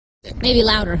Maybe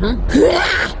louder, huh?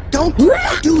 Don't do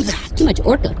that! Too much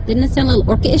orca. Didn't it sound a little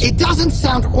orca-ish? It doesn't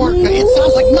sound orca. It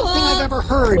sounds like nothing I've ever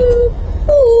heard.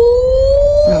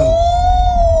 No.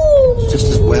 It's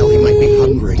just as well he might be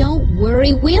hungry. Don't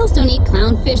worry. Whales don't eat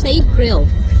clownfish. They eat krill.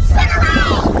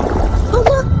 Oh,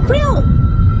 look! Krill!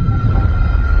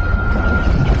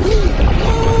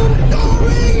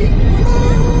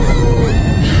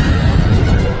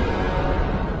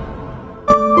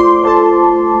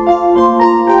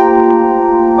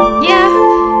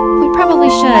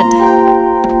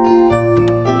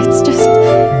 It's just...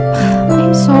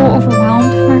 I'm so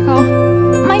overwhelmed, Marco.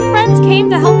 My friends came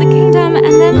to help the kingdom,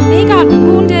 and then they got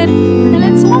wounded, and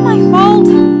it's all my fault.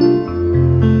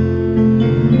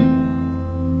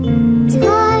 It's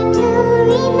hard to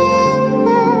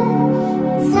remember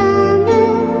summer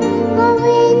or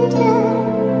winter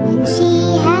when she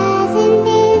hasn't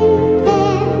been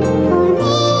there for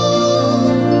me.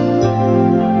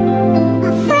 A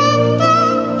friend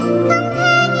and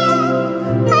companion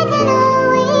I can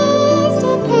always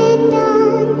depend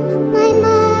on. My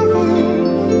mother,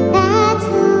 that's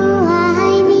who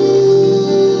I mean.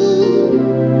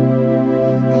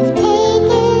 I've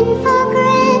taken for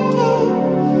granted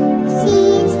the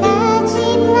seeds that she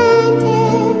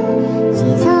planted.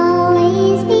 She's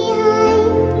always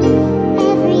behind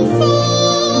every scene.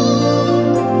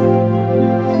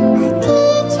 A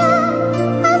teacher,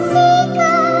 a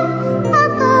seeker, a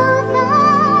both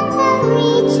arms a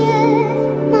reacher.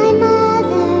 My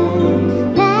mother,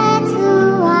 that's who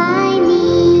I mean.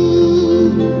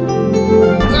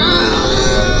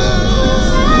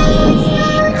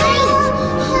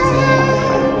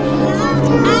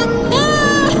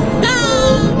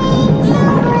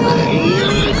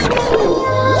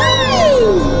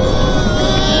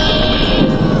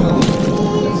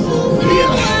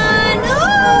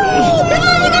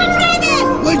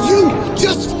 Would you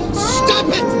just stop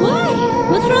it? Why?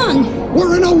 What's wrong?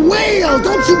 We're in a whale!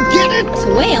 Don't you get it? It's a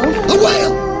whale. A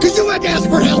whale! Because you had to ask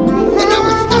for help! And now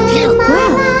we're stuck here!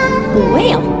 Wow. A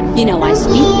whale. You know I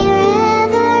speak.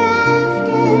 Forever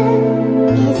after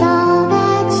is all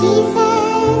that she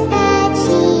says that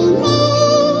she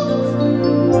needs.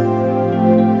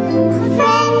 A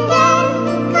friend and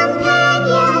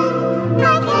companion I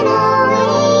can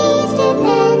always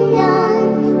depend on.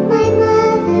 My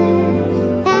mother,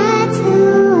 that's who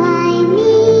I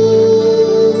mean.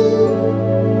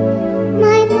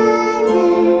 My mother,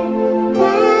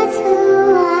 that's who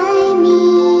I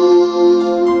mean.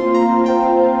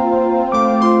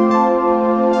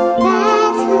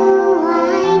 That's who I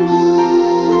mean.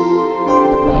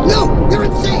 No! You're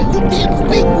insane! You can't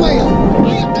speak whale! I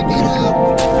have to get out!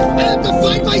 I have to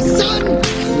find my son!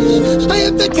 I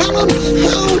have to tell him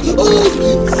how old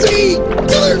sea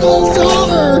turtles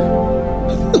are!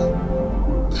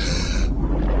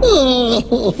 Oh.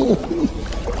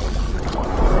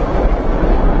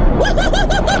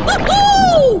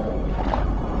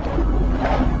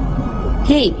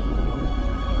 Hey.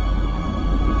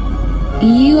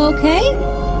 You okay?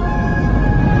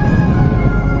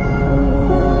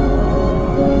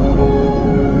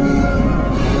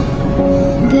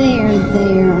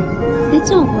 There. It's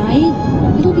all right.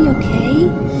 It'll be okay.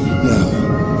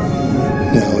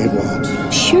 No, it won't.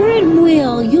 Sure it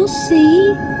will. You'll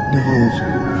see. No.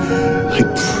 I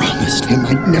promised him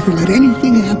I'd never let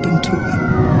anything happen to him.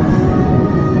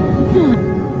 Huh.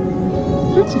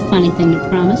 That's a funny thing to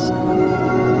promise.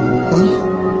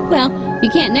 Huh? Well, you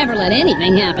can't never let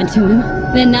anything happen to him.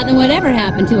 Then nothing would ever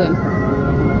happen to him.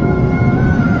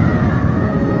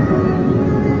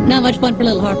 Not much fun for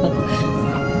little Harpo.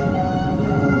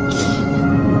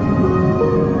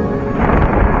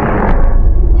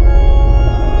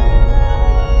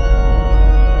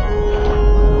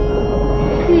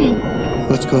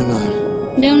 What's going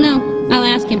on? Don't know. I'll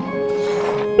ask him.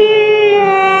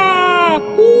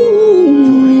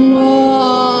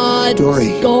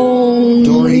 Dory. Going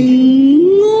Dory.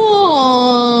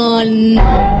 on?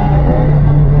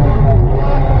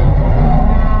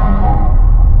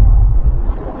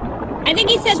 I think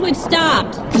he says we've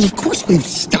stopped. Well, of course we've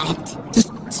stopped.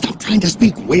 Just stop trying to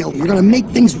speak whale. You're gonna make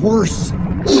things worse.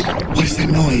 What is that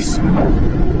noise?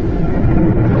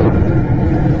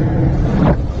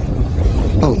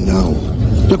 Oh no.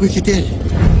 Look what you did.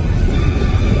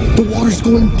 The water's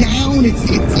going down.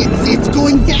 It's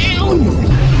going down. Oh no!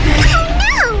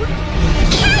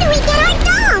 How do we get our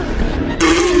dog?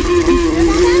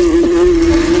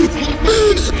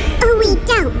 Oh, we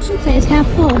don't. I'd say it's half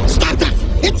full. Stop that!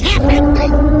 It's half empty.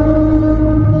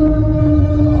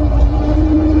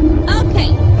 Okay,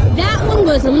 that one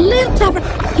was a little tougher.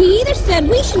 He either said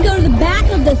we should go to the back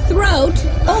of the throat,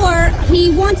 Or he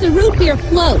wants a root beer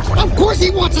float. Of course he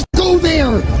wants us to go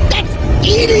there! That's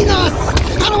eating us!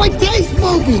 How do I taste,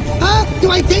 Moby? Huh?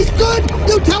 Do I taste good?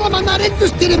 You tell him I'm not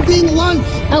interested in being lunch!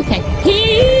 Okay,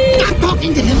 Stop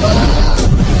talking to him!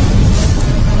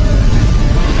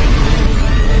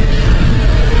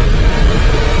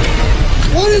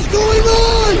 What is going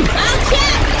on? I'll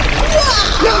check!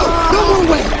 No! No more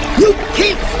way! You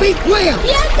can't speak whale!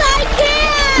 Yes, I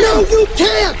can! No, you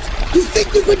can't! You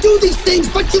think you can do these things,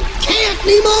 but you can't,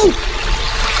 Nemo!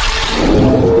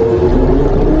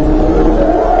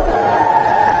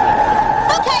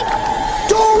 Okay!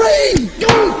 Doreen!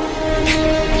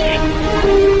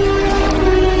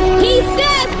 He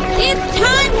says it's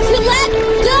time to let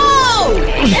go!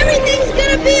 Everything's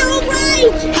gonna be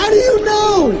alright! How do you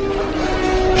know?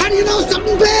 How do you know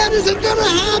something bad isn't gonna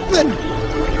happen?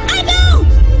 I know!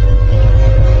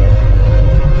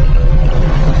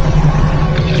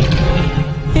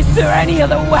 Is there any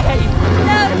other way?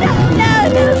 No!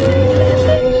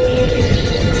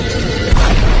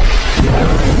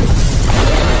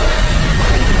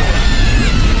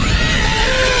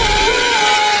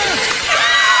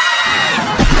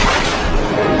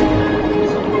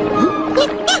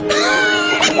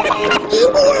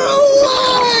 We're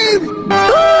alive!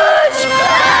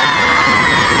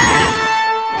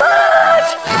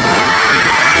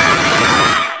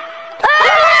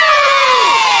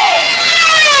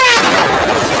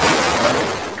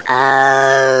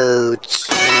 Ouch.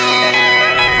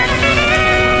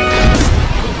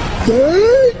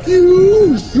 Thank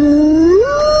you, sir!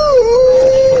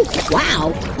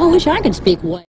 Wow, I wish I could speak whale.